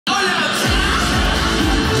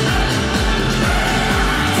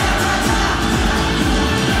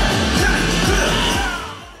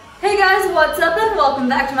welcome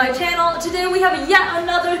back to my channel. Today we have yet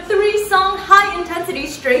another 3-song high-intensity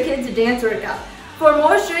Stray Kids dance workout. For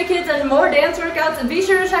more Stray Kids and more dance workouts, be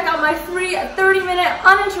sure to check out my free 30-minute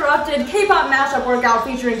uninterrupted K-pop mashup workout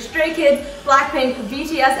featuring Stray Kids, Blackpink,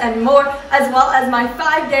 BTS, and more, as well as my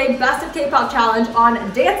 5-day Best of K-pop challenge on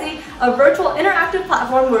Dancey, a virtual interactive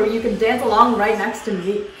platform where you can dance along right next to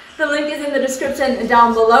me. The link is in the description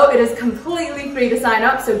down below. It is completely free to sign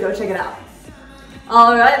up, so go check it out.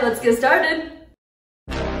 Alright, let's get started.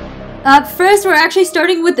 Up first, we're actually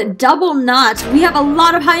starting with the double knot. We have a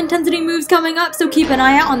lot of high intensity moves coming up, so keep an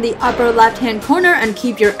eye out on the upper left hand corner and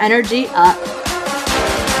keep your energy up.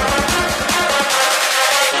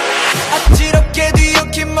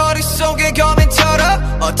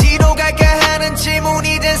 어디로 갈까 하는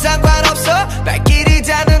질문이든 상관없어 발길이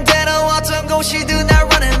닿는 데는 어떤 곳이든 날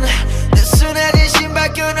running 느슨해진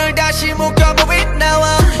신발끈을 다시 묶어보 it now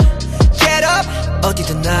Get up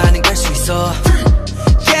어디든 나는 갈 수 있어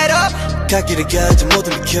Get up 갈 길을 가지 모두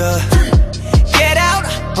비켜 Get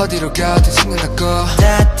out 어디로 가든 생각나고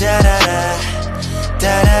다다라라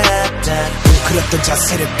다라라다 그랬던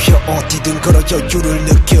자세를 펴 어디든 걸어 여유를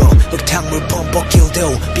느껴 흙탕물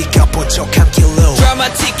범벅길도 비가 번쩍한 길로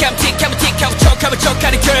드라마틱함 틱하면 틱하고 척하면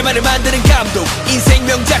척하는 결말을 만드는 감독 인생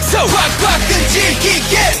명작소 꽉꽉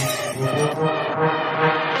끈질기게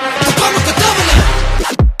더 빠먹고 더블라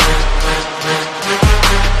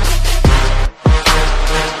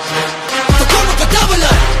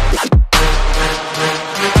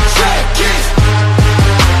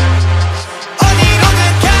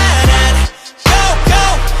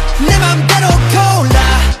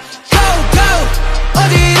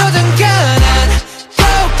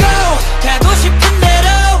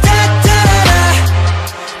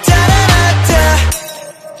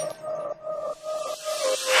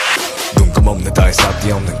없는 다이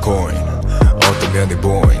싹이 없는 코인 어떤 면이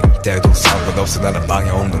보인 때도 상관없어 나는 방해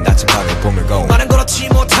없는 나침반을 보면 고 말은 그렇지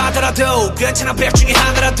못하더라도 괜찮아 백 중에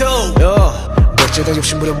하나라도 맥주다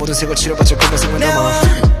욕심부려 모든 색을 치러봤자 검은색만 남아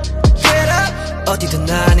Get up 어디든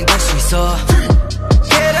나는 갈 수 있어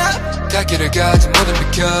Get up 갈 길을 가지 모든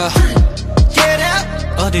비켜 Get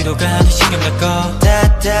up 어디로 가든 신경 낼거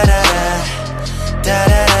다다라라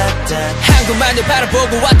한국만을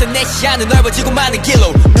바라보고 왔던 내 시야는 넓어지고 많은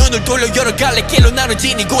길로 눈을 돌려 여러 갈래 길로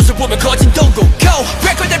나눠진 이곳을 보면 거진 동굴 Go!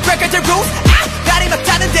 break the rules 날이 막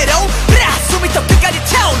타는 대로 숨이 더 끝까지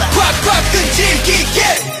차올라 꽉꽉 끈질기게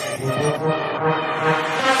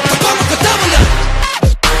더 퍼먹고 더블러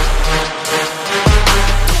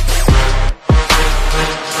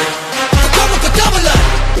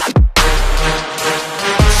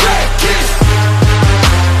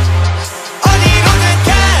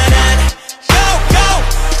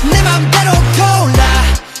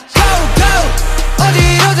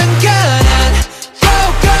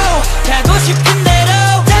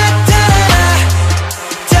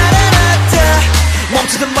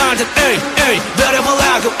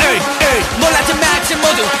몰랐던 말들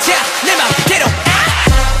모두 자 내 맘대로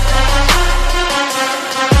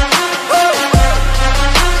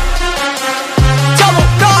Double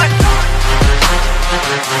knot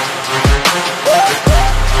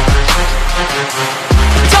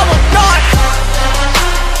Double knot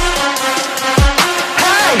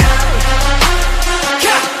Hey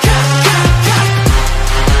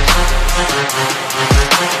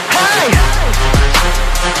Hey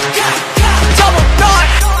Double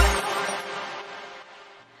knot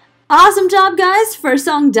Awesome job, guys! First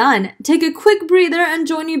song done. Take a quick breather and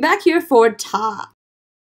join you back here for Ta.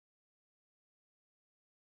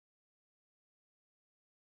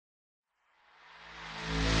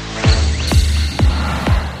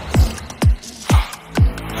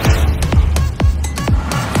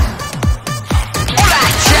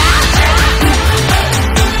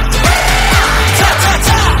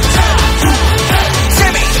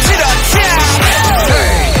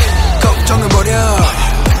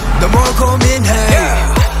 너무 고민해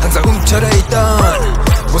항상 움츠려있던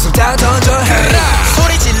모습 다 던져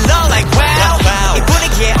소리 질러 like wow 이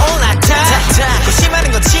분위기에 올라타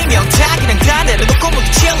고심하는 건 치명타 그냥 가대로 놓고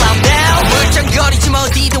모두 chill out now 멀쩡거리지만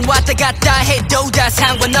어디든 왔다 갔다 해도 다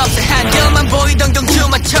상관없어 한결만 보이던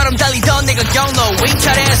경주마처럼 달리던 내가 경로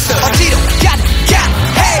위탈했어 어디로 가든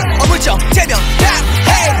가 어물쩡대면 다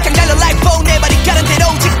그냥 달려 life on 내 발이 가는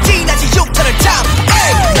대로 직진하지 욕설을 다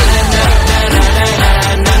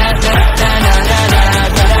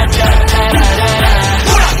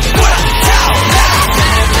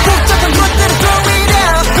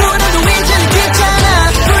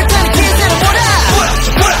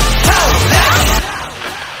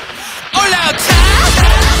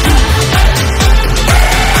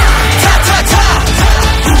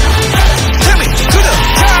Tell me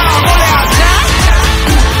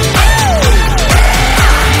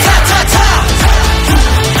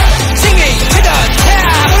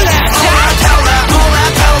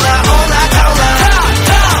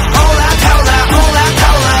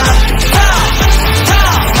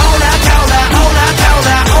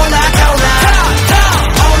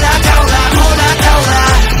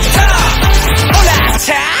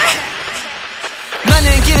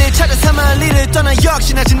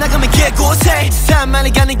빨리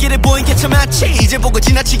가는 길에 보인 게 참 많지 이제 보고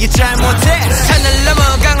지나치기 잘 못해 산을 넘어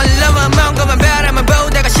강을 넘어 먼 것만 바라만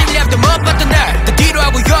보다가 실력도 못 봤던 날 또 뒤로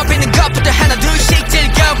하고 옆에 있는 것부터 하나 둘씩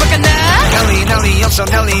즐겨 바꿔나 널리 없어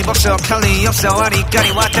널리 없어 편리 없어 아리까리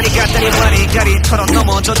왔다리 갔다리 와리까리 털어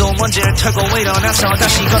넘어져도 먼지를 털고 일어나서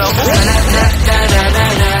다시 걸어보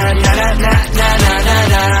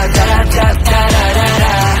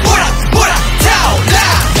뭐라 타올라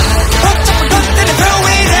복잡한 것들은 throw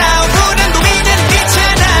it out 불안도 이제는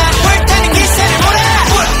귀찮아 불타는 기세를 몰아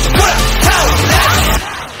뭐라 타올라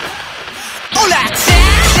올라타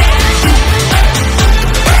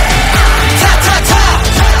타타타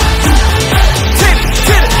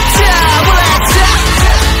트르트르타 올라타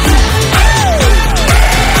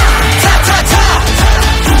타타타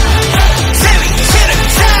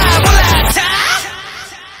트르트르타 올라타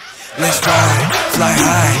Let's ride, fly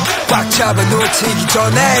high 꽉 잡아 놓치기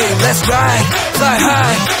전에 Let's ride, fly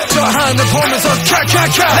high 저 하늘 보면서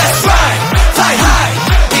캬캬캬 Let's ride, fly high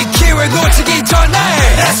이 기회 놓치기 전에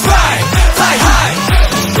Let's ride, fly high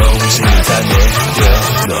정신을 다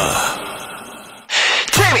내려놔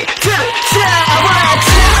Take me to the top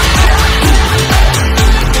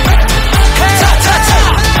Ta-ta-ta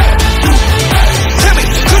Take me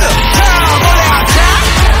to the top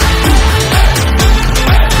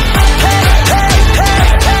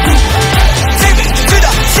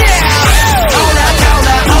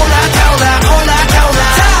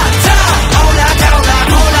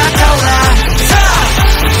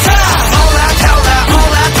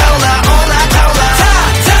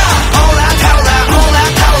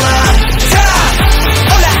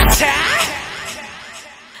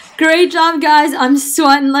Great job, guys. I'm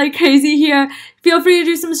sweating like crazy here. Feel free to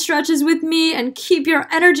do some stretches with me and keep your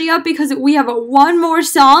energy up because we have one more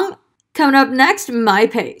song coming up next, My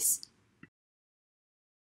Pace.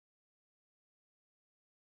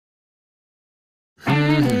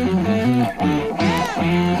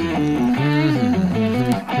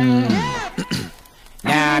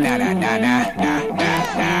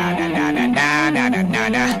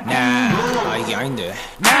 이게 아닌데.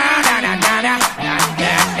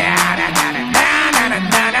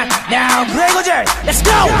 Now, Gregory, let's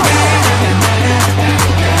go.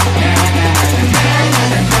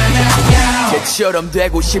 개처럼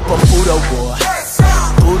되고 싶어 부러워.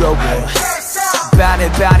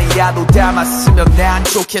 반에 반이라도 담았으면 난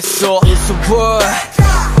좋겠어. 우스워.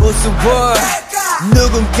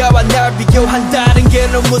 누군가와 날 비교한다는 게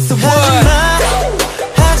너무 무서워.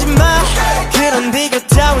 하지마 그런 비교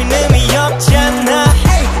따윈 의미 없잖아.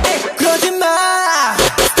 그러지마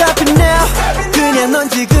Stop it now 그냥 넌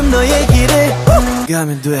지금 너의 길을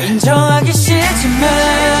가면 돼. 인정하기 싫지만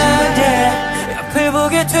앞을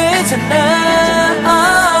보게 되잖아.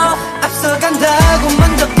 앞서간다고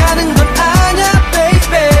먼저 가는 건 아냐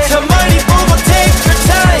baby. 저 멀리 보고 take your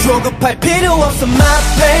time. 조급할 필요 없어 my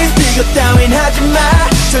pace. 비교 따윈 하지마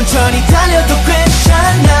천천히 달려도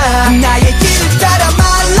괜찮아. 나의 길을 따라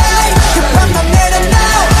my life. 급한 맘 내려놔.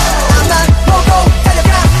 나만 보고 달려가.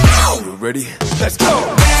 You ready? Let's go.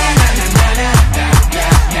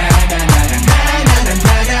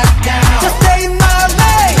 Just stay in my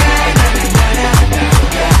lane.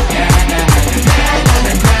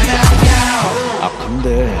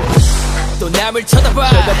 아픈데 또 남을 쳐다봐.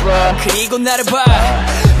 그리고 나를 봐.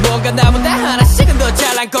 뭔가 나보다 하나씩은 더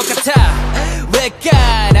잘난 것 같아. 왜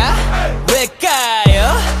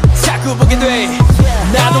까요? 자꾸 보게 돼.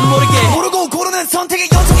 나도 모르고 고르는 선택의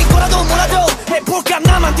연속인 거라도 몰라도 해볼까.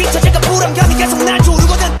 나만 뒤처질까 불안감이 계속 날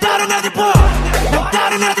조르거든. 다른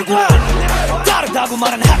애들과 다르다고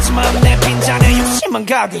말은 하지만 내 빈잔에 욕심만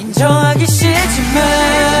가득. 인정하기 싫지만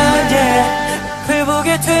앞을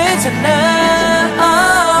보게 되잖아.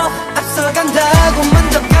 앞서간다고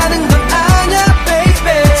먼저 가는 건 아냐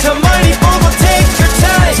baby. 저 멀리 보고 take your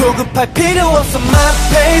time. 조급할 필요 없어 my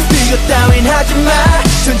pace. 비교 따윈 하지마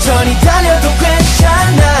천천히 달려도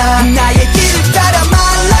괜찮아. 나의 길을 따라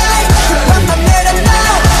my life. 급한 맘 내려놔.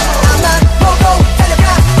 나만 보고 달려가.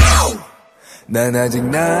 난 아직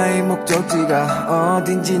나의 목적지가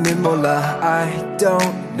어딘지는 몰라. I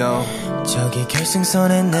don't know. 저기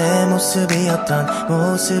결승선에 내 모습이 어떤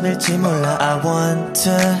모습일지 몰라. I want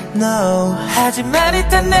to know. 하지만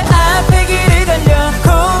일단 내 앞에 길을 달려.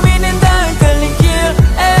 고민은 다음 걸린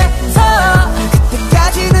길에서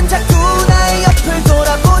그때까지는 자꾸 나의 옆을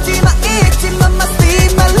돌아보지 마. 잊지만 my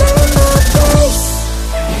sleep my life.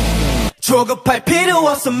 조급할 필요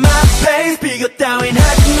없어 my pace. 비교 따윈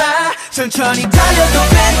하지마 천천히 달려도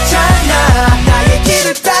괜찮아. 나의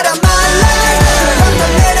길을 따라 my life. 한번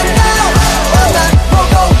내려놔. 너만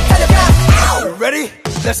보고 달려가. Ready?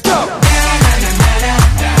 Let's go.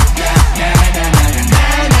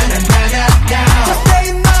 Just stay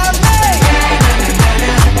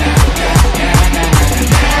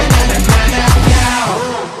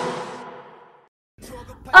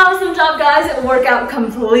Awesome job, guys. Workout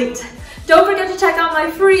complete. Don't forget to check out my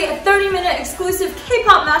free 30-minute exclusive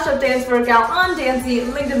K-pop mashup dance workout on Dancey,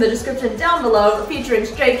 linked in the description down below, featuring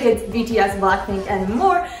Stray Kids, BTS, Blackpink, and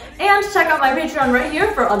more. And check out my Patreon right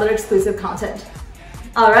here for other exclusive content.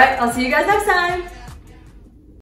 Alright, I'll see you guys next time!